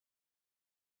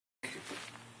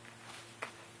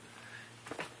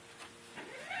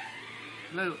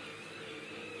Hello.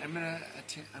 I'm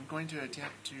going to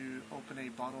attempt to open a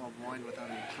bottle of wine without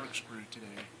a corkscrew today.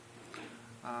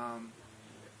 I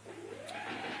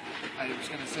was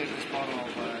going to save this bottle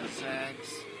of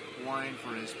Zag's wine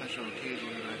for a special occasion,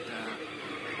 but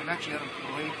I'm actually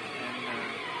unemployed, and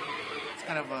it's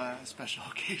kind of a special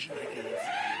occasion, I guess.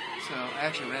 So I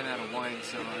actually ran out of wine,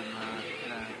 so I'm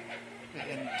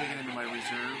digging into my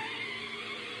reserve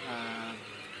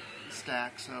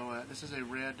stack. So this is a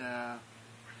red,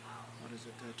 what is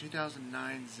it?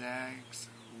 2009 Zag's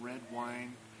red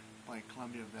wine by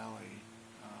Columbia Valley.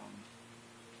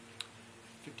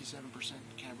 57%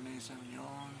 Cabernet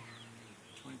Sauvignon,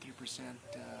 23%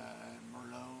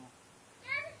 Merlot,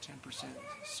 10%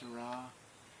 Syrah,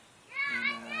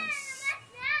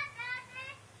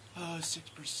 and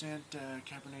 6%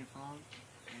 Cabernet Franc,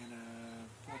 and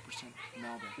 4%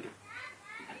 Malbec.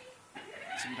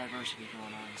 Some diversity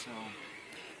going on. So,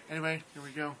 anyway, here we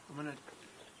go. I'm gonna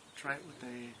try it with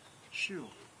a shoe.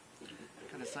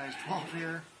 Got a size 12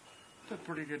 here. It's a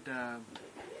pretty good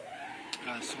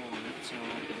sole in it, so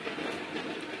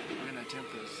we're gonna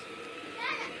attempt this.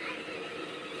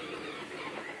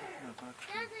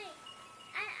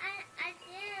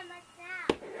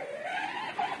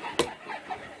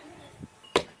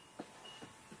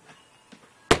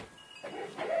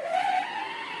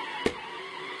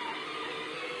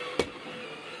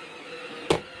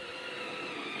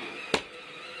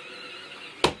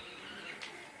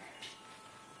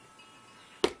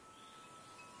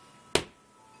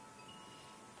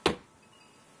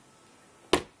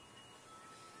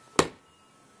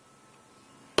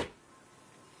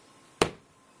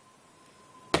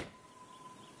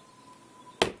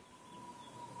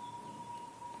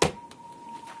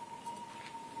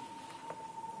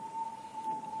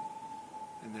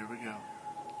 And there we go.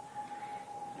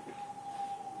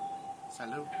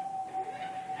 Salud.